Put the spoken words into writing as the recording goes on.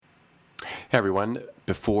Hey everyone,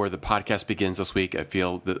 before the podcast begins this week, I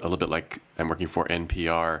feel a little bit like I'm working for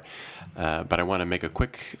NPR, but I want to make a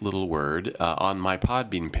quick little word. On my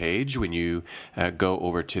Podbean page, when you go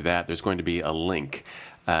over to that, there's going to be a link.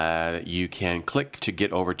 You can click to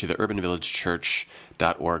get over to the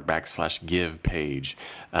urbanvillagechurch.org/give page.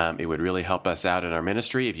 It would really help us out in our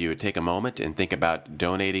ministry if you would take a moment and think about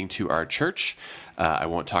donating to our church. I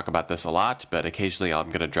won't talk about this a lot, but occasionally I'm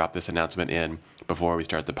going to drop this announcement in before we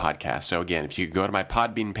start the podcast. So again, if you go to my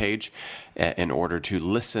Podbean page in order to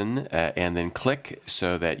listen and then click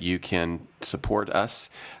so that you can support us,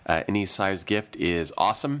 any size gift is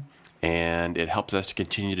awesome, and it helps us to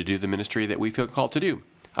continue to do the ministry that we feel called to do.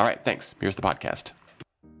 All right, thanks. Here's the podcast.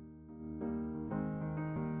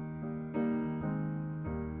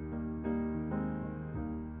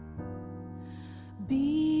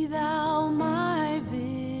 Be thou my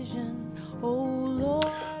vision, O Lord.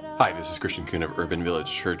 Hi, this is Christian Kuhn of Urban Village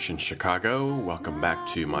Church in Chicago. Welcome back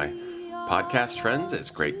to my podcast, friends.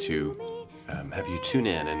 It's great to have you tune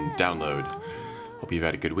in and download. Hope you've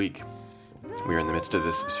had a good week. We are in the midst of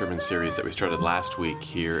this sermon series that we started last week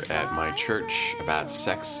here at my church about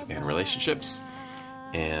sex and relationships.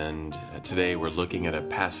 And today we're looking at a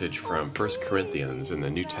passage from 1 Corinthians in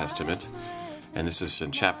the New Testament. And this is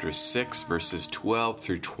in chapter 6, verses 12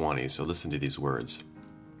 through 20. So listen to these words.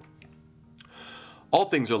 All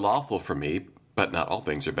things are lawful for me, but not all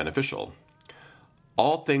things are beneficial.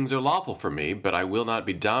 All things are lawful for me, but I will not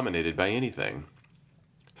be dominated by anything.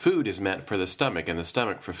 Food is meant for the stomach, and the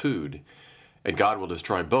stomach for food. And God will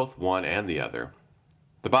destroy both one and the other.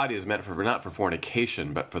 The body is meant not for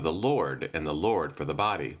fornication, but for the Lord, and the Lord for the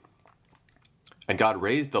body. And God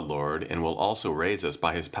raised the Lord, and will also raise us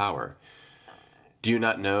by his power. Do you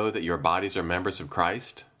not know that your bodies are members of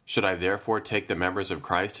Christ? Should I therefore take the members of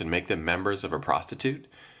Christ and make them members of a prostitute?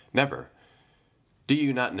 Never. Do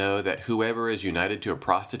you not know that whoever is united to a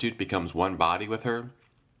prostitute becomes one body with her?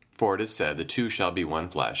 For it is said, the two shall be one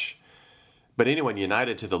flesh. But anyone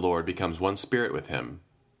united to the Lord becomes one spirit with him.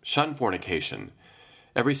 Shun fornication.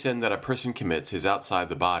 Every sin that a person commits is outside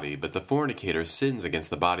the body, but the fornicator sins against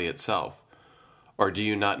the body itself. Or do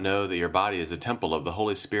you not know that your body is a temple of the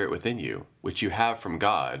Holy Spirit within you, which you have from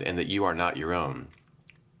God, and that you are not your own?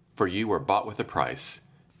 For you were bought with a price.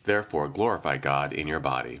 Therefore glorify God in your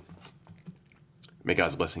body. May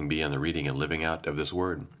God's blessing be on the reading and living out of this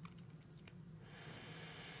word.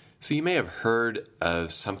 So you may have heard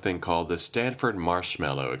of something called the Stanford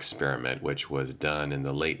Marshmallow Experiment, which was done in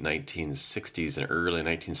the late 1960s and early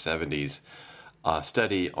 1970s, a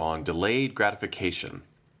study on delayed gratification.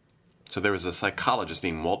 So there was a psychologist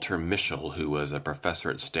named Walter Mischel who was a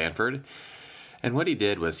professor at Stanford, and what he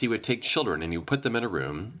did was he would take children and he would put them in a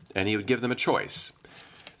room and he would give them a choice.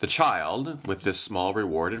 The child, with this small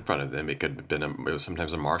reward in front of them, it was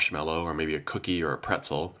sometimes a marshmallow or maybe a cookie or a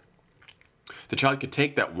pretzel. The child could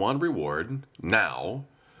take that one reward now,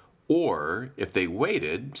 or if they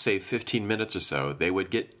waited, say 15 minutes or so, they would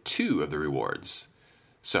get two of the rewards.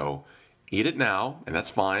 So eat it now, and that's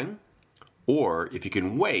fine. Or if you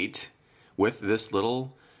can wait with this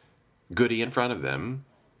little goodie in front of them,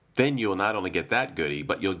 then you'll not only get that goodie,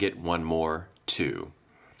 but you'll get one more too.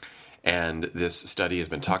 And this study has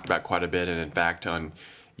been talked about quite a bit, and in fact on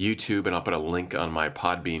YouTube, and I'll put a link on my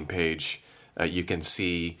Podbean page, you can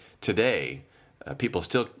see today people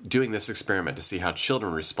still doing this experiment to see how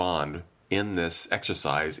children respond in this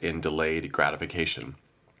exercise in delayed gratification.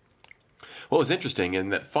 What was interesting in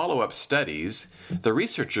that follow-up studies, the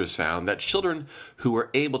researchers found that children who were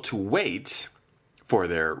able to wait for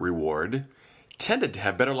their reward tended to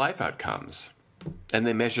have better life outcomes. And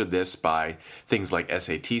they measured this by things like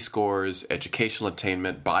SAT scores, educational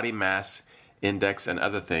attainment, body mass index, and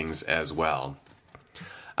other things as well.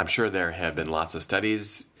 I'm sure there have been lots of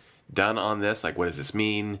studies done on this, like what does this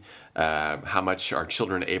mean? How much are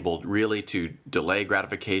children able really to delay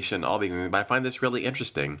gratification? All these things. But I find this really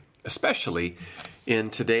interesting, especially in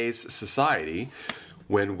today's society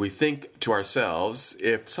when we think to ourselves,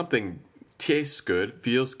 if something tastes good,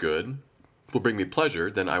 feels good, will bring me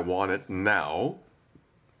pleasure, then I want it now,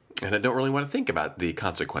 and I don't really want to think about the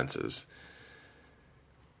consequences.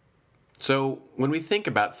 So when we think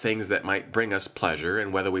about things that might bring us pleasure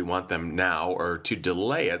and whether we want them now or to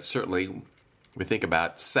delay it, certainly we think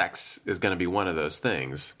about sex is going to be one of those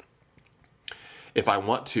things. If I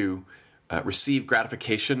want to receive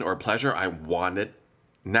gratification or pleasure, I want it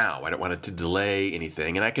now. I don't want it to delay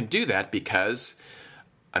anything. And I can do that because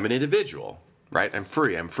I'm an individual, right? I'm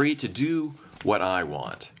free. I'm free to do what I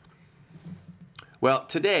want. Well,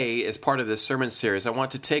 today, as part of this sermon series, I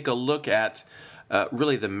want to take a look at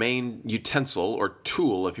really the main utensil or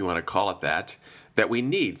tool, if you want to call it that, that we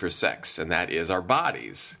need for sex, and that is our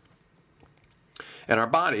bodies. And our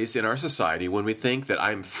bodies in our society, when we think that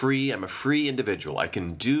I'm free, I'm a free individual, I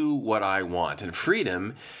can do what I want. And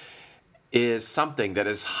freedom is something that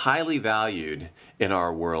is highly valued in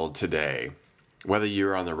our world today. Whether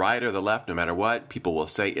you're on the right or the left, no matter what, people will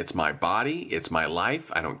say, it's my body, it's my life,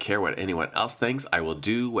 I don't care what anyone else thinks, I will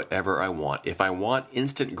do whatever I want. If I want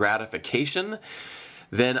instant gratification,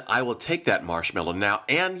 then I will take that marshmallow now,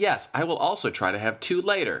 and yes, I will also try to have 2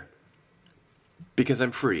 later. Because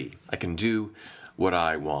I'm free, I can do what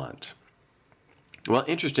I want. Well,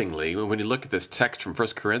 interestingly, when you look at this text from 1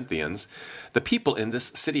 Corinthians, the people in this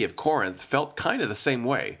city of Corinth felt kind of the same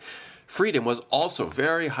way. Freedom was also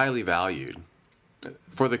very highly valued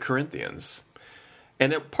for the Corinthians.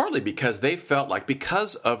 And partly because they felt like,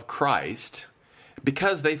 because of Christ,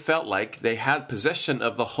 because they felt like they had possession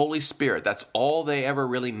of the Holy Spirit, that's all they ever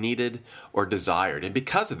really needed or desired. And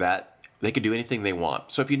because of that, they could do anything they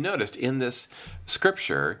want. So if you noticed in this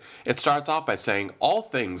scripture, it starts off by saying, all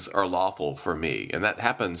things are lawful for me. And that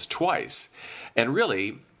happens twice. And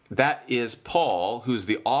really, that is Paul, who's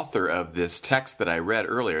the author of this text that I read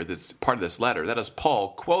earlier, that's part of this letter. That is Paul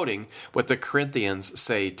quoting what the Corinthians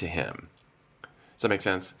say to him. Does that make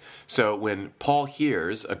sense? So when Paul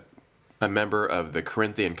hears a member of the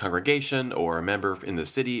Corinthian congregation or a member in the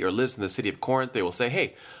city or lives in the city of Corinth, they will say,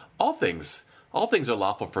 hey, all things are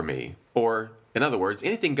lawful for me. Or, in other words,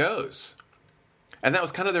 anything goes. And that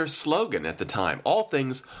was kind of their slogan at the time. All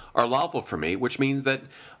things are lawful for me, which means that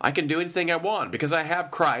I can do anything I want. Because I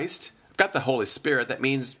have Christ, I've got the Holy Spirit, that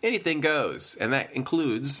means anything goes. And that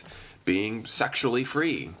includes being sexually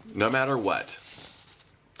free, no matter what.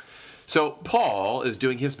 So Paul is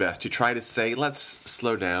doing his best to try to say, let's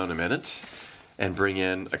slow down a minute and bring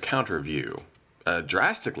in a counter view, a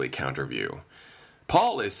drastically counter view.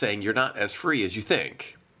 Paul is saying you're not as free as you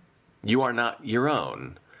think. You are not your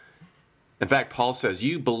own. In fact, Paul says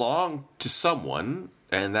you belong to someone,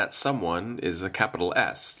 and that someone is a capital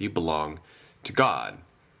S. You belong to God.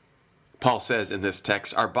 Paul says in this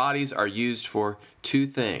text, our bodies are used for 2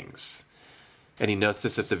 things. And he notes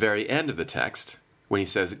this at the very end of the text, when he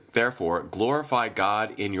says, therefore, glorify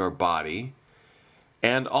God in your body.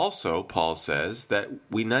 And also, Paul says that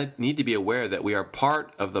we need to be aware that we are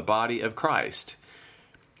part of the body of Christ.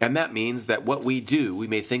 And that means that what we do, we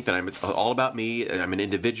may think that it's all about me, I'm an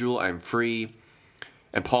individual, I'm free.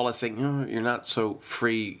 And Paul is saying, you're not so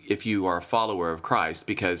free if you are a follower of Christ,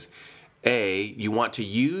 because A, you want to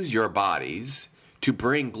use your bodies to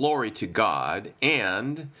bring glory to God,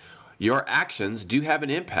 and your actions do have an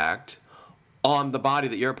impact on the body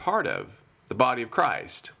that you're a part of, the body of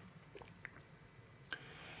Christ.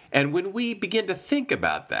 And when we begin to think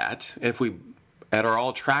about that, if we are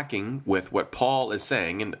all tracking with what Paul is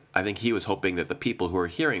saying, and I think he was hoping that the people who are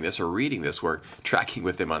hearing this or reading this were tracking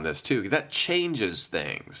with him on this too, that changes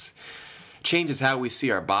things. Changes how we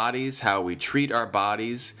see our bodies, how we treat our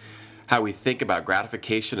bodies, how we think about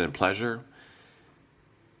gratification and pleasure.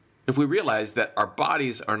 If we realize that our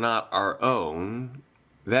bodies are not our own,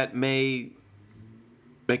 that may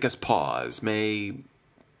make us pause, may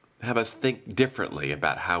have us think differently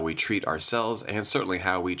about how we treat ourselves and certainly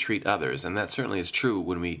how we treat others. And that certainly is true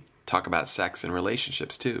when we talk about sex and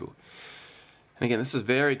relationships too. And again, this is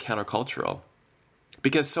very countercultural,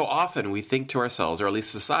 because so often we think to ourselves, or at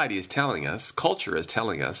least society is telling us, culture is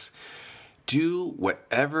telling us, do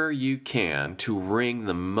whatever you can to wring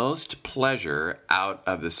the most pleasure out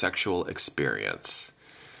of the sexual experience.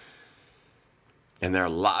 And there are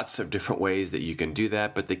lots of different ways that you can do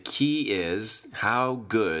that, but the key is how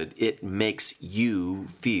good it makes you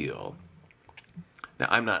feel. Now,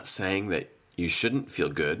 I'm not saying that you shouldn't feel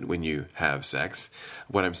good when you have sex.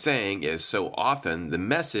 What I'm saying is so often the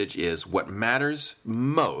message is what matters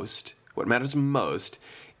most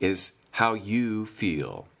is how you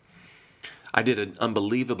feel. I did an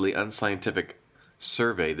unbelievably unscientific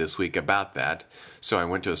survey this week about that. So I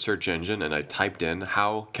went to a search engine and I typed in,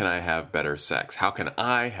 how can I have better sex? How can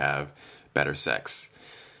I have better sex?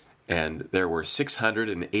 And there were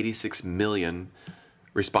 686 million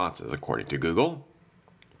responses according to Google.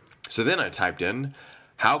 So then I typed in,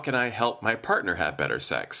 how can I help my partner have better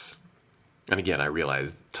sex? And again, I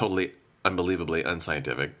realized totally unbelievably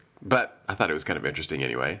unscientific, but I thought it was kind of interesting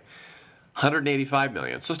anyway. 185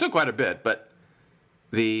 million. So still quite a bit, but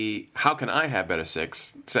the how can I have better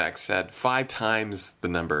sex had 5 times the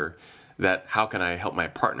number that how can I help my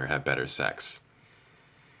partner have better sex.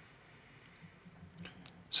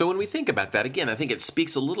 So when we think about that, again, I think it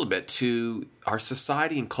speaks a little bit to our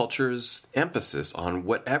society and culture's emphasis on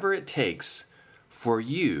whatever it takes for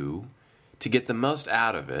you to get the most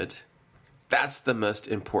out of it, that's the most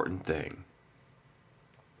important thing.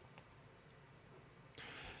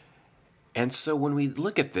 And so when we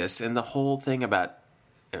look at this and the whole thing about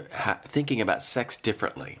thinking about sex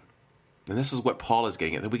differently, and this is what Paul is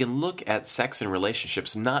getting at, that we can look at sex and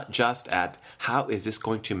relationships not just at how is this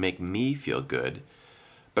going to make me feel good,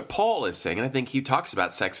 but Paul is saying, and I think he talks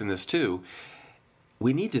about sex in this too,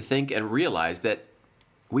 we need to think and realize that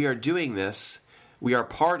we are doing this, we are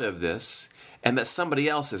part of this, and that somebody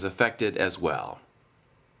else is affected as well.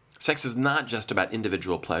 Sex is not just about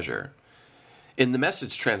individual pleasure. In the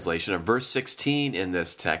Message translation of verse 16 in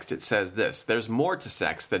this text, it says this: there's more to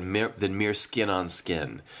sex than mere skin on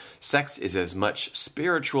skin. Sex is as much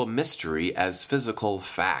spiritual mystery as physical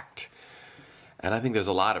fact. And I think there's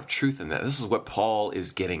a lot of truth in that. This is what Paul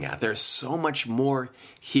is getting at. There's so much more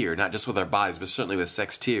here, not just with our bodies, but certainly with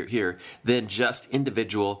sex here, than just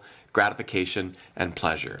individual gratification and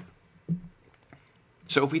pleasure.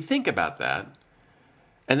 So if we think about that,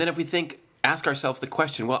 and then if we ask ourselves the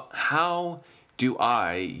question, well, how do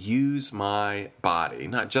I use my body,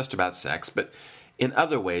 not just about sex, but in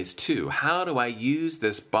other ways too? How do I use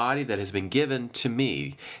this body that has been given to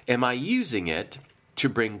me? Am I using it to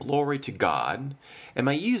bring glory to God? Am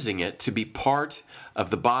I using it to be part of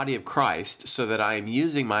the body of Christ so that I am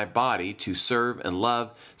using my body to serve and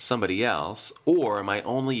love somebody else? Or am I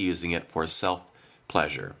only using it for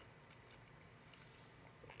self-pleasure?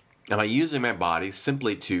 Am I using my body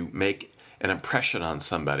simply to make an impression on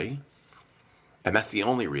somebody, and that's the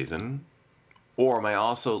only reason? Or am I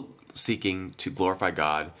also seeking to glorify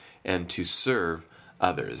God and to serve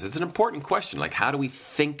others? It's an important question. Like, how do we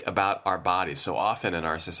think about our bodies? So often in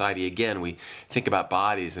our society, again, we think about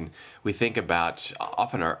bodies and we think about,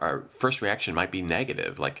 often our first reaction might be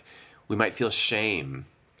negative. Like, we might feel shame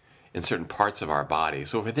in certain parts of our body.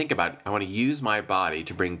 So if we think about, I want to use my body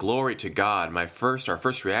to bring glory to God, our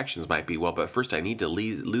first reactions might be, well, but first I need to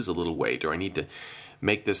lose a little weight, or I need to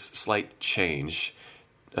make this slight change,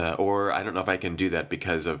 or I don't know if I can do that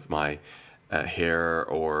because of my hair,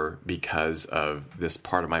 or because of this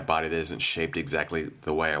part of my body that isn't shaped exactly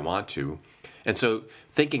the way I want to. And so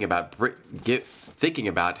thinking about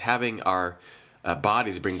having our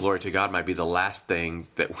bodies bring glory to God might be the last thing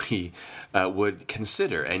that we would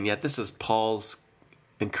consider. And yet this is Paul's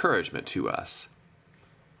encouragement to us.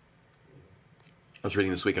 I was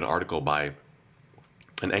reading this week an article by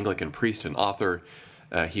an Anglican priest and author.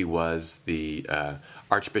 He was the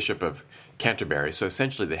Archbishop of Canterbury, so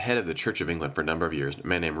essentially the head of the Church of England for a number of years, a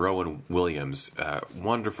man named Rowan Williams,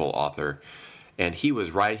 wonderful author. And he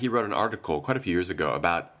wrote an article quite a few years ago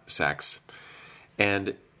about sex,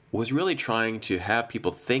 and was really trying to have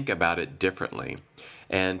people think about it differently,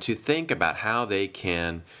 and to think about how they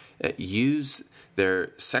can use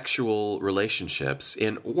their sexual relationships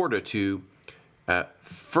in order to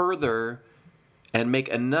further and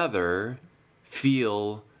make another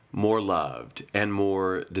feel more loved and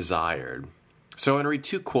more desired. So I'm going to read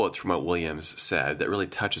two quotes from what Williams said that really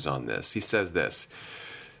touches on this. He says this: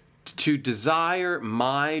 "To desire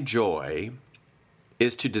my joy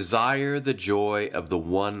is to desire the joy of the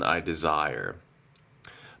one I desire.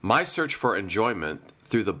 My search for enjoyment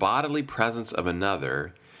through the bodily presence of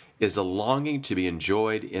another is a longing to be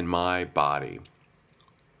enjoyed in my body.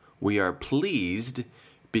 We are pleased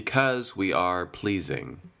because we are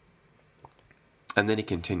pleasing." And then he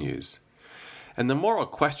continues, "And the moral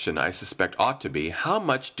question, I suspect, ought to be, how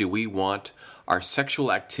much do we want our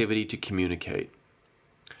sexual activity to communicate?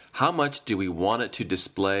 How much do we want it to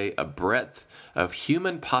display a breadth of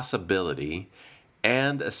human possibility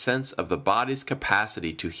and a sense of the body's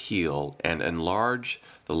capacity to heal and enlarge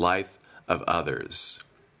the life of others?"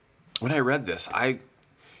 When I read this,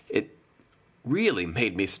 it really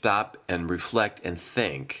made me stop and reflect and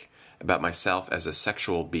think about myself as a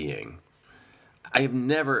sexual being. I have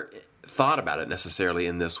never thought about it necessarily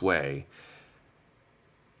in this way.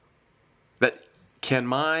 But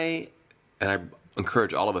and I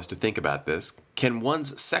encourage all of us to think about this, can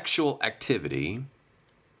one's sexual activity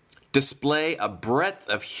display a breadth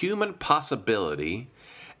of human possibility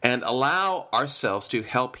and allow ourselves to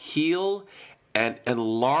help heal and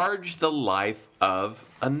enlarge the life of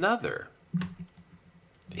another?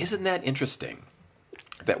 Isn't that interesting?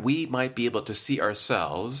 That we might be able to see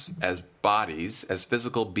ourselves as bodies, as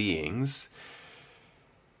physical beings,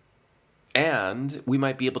 and we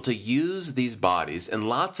might be able to use these bodies in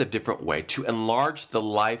lots of different ways to enlarge the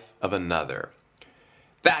life of another.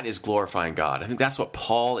 That is glorifying God. I think that's what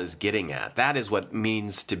Paul is getting at. That is what it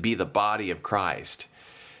means to be the body of Christ.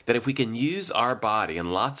 That if we can use our body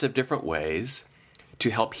in lots of different ways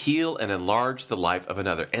to help heal and enlarge the life of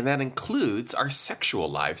another, and that includes our sexual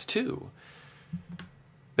lives too,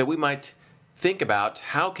 that we might think about,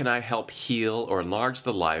 how can I help heal or enlarge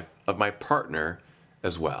the life of my partner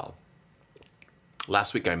as well?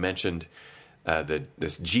 Last week I mentioned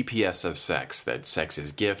this GPS of sex, that sex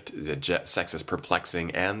is gift, that sex is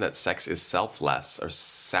perplexing, and that sex is selfless or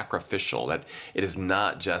sacrificial, that it is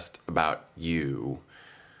not just about you,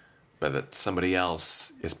 but that somebody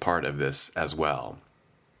else is part of this as well.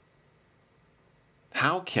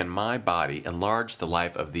 How can my body enlarge the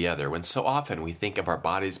life of the other when so often we think of our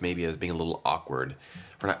bodies maybe as being a little awkward?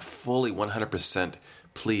 We're not fully 100%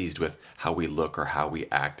 pleased with how we look or how we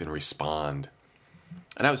act and respond.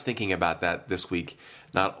 And I was thinking about that this week,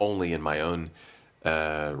 not only in my own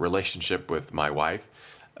relationship with my wife,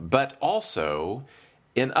 but also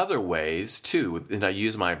in other ways too. And I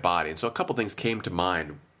use my body. And so a couple things came to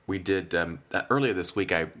mind. We did, earlier this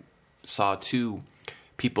week, I saw two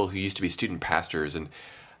people who used to be student pastors, and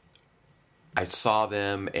I saw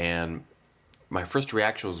them, and my first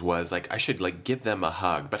reaction was like, I should like give them a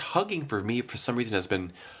hug. But hugging for me, for some reason, has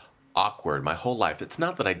been awkward my whole life. It's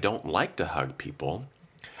not that I don't like to hug people.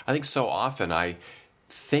 I think so often I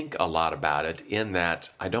think a lot about it in that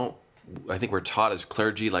I think we're taught as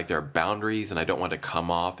clergy like there are boundaries, and I don't want to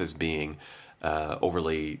come off as being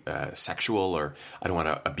overly sexual, or I don't want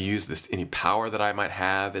to abuse any power that I might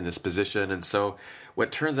have in this position. And so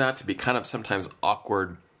what turns out to be kind of sometimes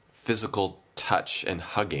awkward physical touch and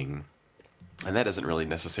hugging, and that doesn't really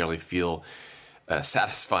necessarily feel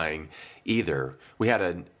satisfying either. We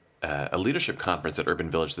had a leadership conference at Urban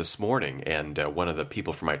Village this morning, and one of the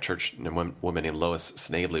people from my church, a woman named Lois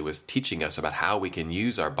Snavely, was teaching us about how we can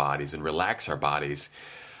use our bodies and relax our bodies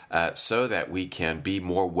so that we can be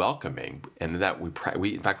more welcoming, and that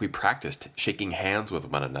we practiced shaking hands with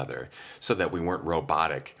one another so that we weren't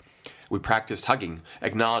robotic. We practiced hugging,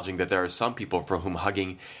 acknowledging that there are some people for whom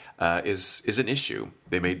hugging is an issue.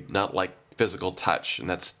 They may not like physical touch,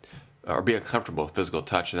 and or be uncomfortable with physical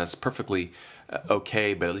touch, and that's perfectly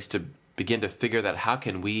okay. But at least to begin to figure that, how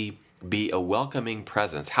can we be a welcoming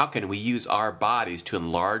presence? How can we use our bodies to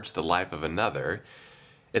enlarge the life of another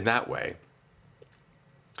in that way?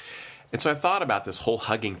 And so I thought about this whole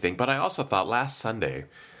hugging thing, but I also thought last Sunday,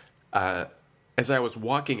 as I was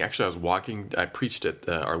walking, I preached at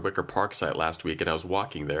our Wicker Park site last week, and I was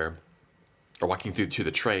walking there, or walking through to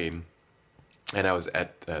the train, and I was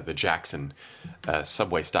at the Jackson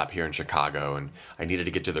subway stop here in Chicago, and I needed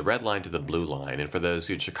to get to the red line to the blue line. And for those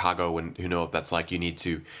who in Chicago who know what that's like, you need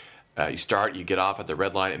to, you get off at the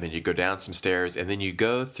red line, and then you go down some stairs, and then you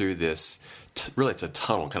go through this, really it's a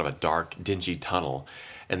tunnel, kind of a dark, dingy tunnel.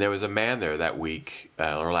 And there was a man there that week,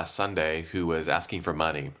 or last Sunday, who was asking for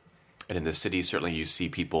money. And in the city, certainly you see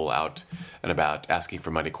people out and about asking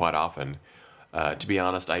for money quite often. To be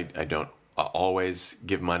honest, I don't always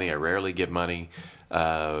give money. I rarely give money.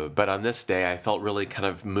 But on this day, I felt really kind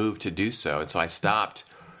of moved to do so. And so I stopped.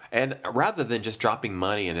 And rather than just dropping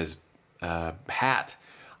money in his hat,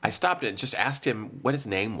 I stopped and just asked him what his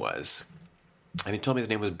name was. And he told me his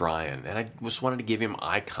name was Brian. And I just wanted to give him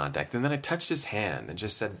eye contact. And then I touched his hand and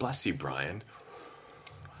just said, "Bless you, Brian."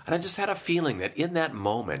 And I just had a feeling that in that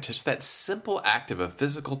moment, just that simple act of a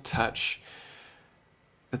physical touch,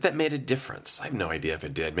 that made a difference. I have no idea if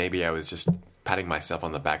it did. Maybe I was just patting myself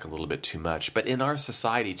on the back a little bit too much. But in our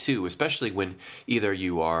society too, especially when either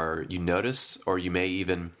you notice, or you may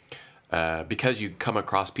even, because you come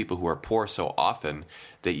across people who are poor so often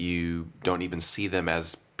that you don't even see them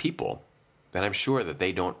as people. And I'm sure that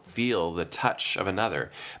they don't feel the touch of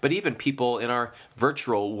another. But even people in our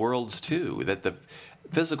virtual worlds too, that the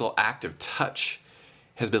physical act of touch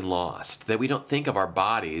has been lost, that we don't think of our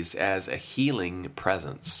bodies as a healing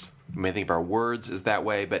presence. We may think of our words as that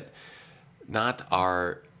way, but not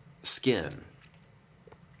our skin.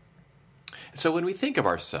 So when we think of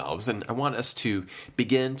ourselves, and I want us to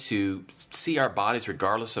begin to see our bodies,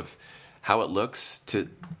 regardless of how it looks, to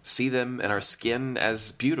see them and our skin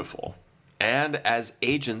as beautiful and as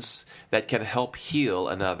agents that can help heal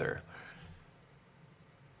another.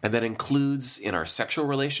 And that includes in our sexual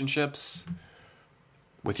relationships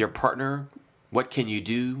with your partner. What can you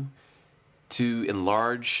do to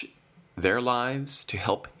enlarge their lives, to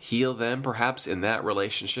help heal them, perhaps in that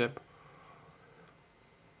relationship?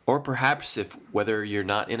 Or perhaps whether you're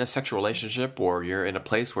not in a sexual relationship, or you're in a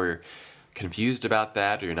place where you're confused about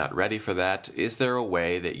that, or you're not ready for that, is there a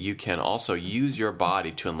way that you can also use your body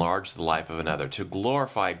to enlarge the life of another, to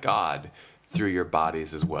glorify God through your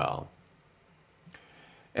bodies as well?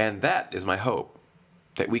 And that is my hope,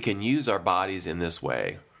 that we can use our bodies in this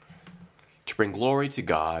way to bring glory to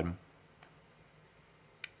God,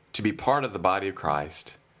 to be part of the body of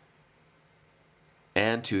Christ,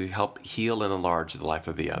 and to help heal and enlarge the life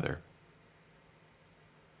of the other.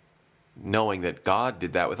 Knowing that God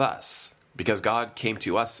did that with us, because God came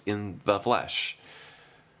to us in the flesh,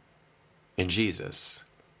 in Jesus.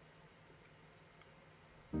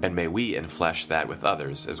 And may we enflesh that with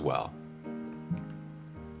others as well.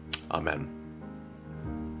 Amen.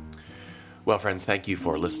 Well, friends, thank you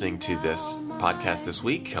for listening to this podcast this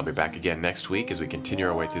week. I'll be back again next week as we continue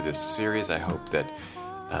our way through this series. I hope that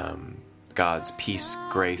God's peace,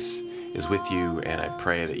 grace is with you, and I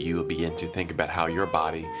pray that you will begin to think about how your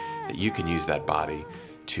body, that you can use that body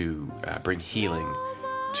to bring healing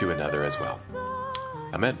to another as well.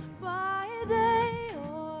 Amen. By day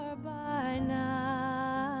or by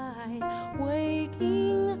night,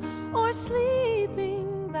 waking or sleeping.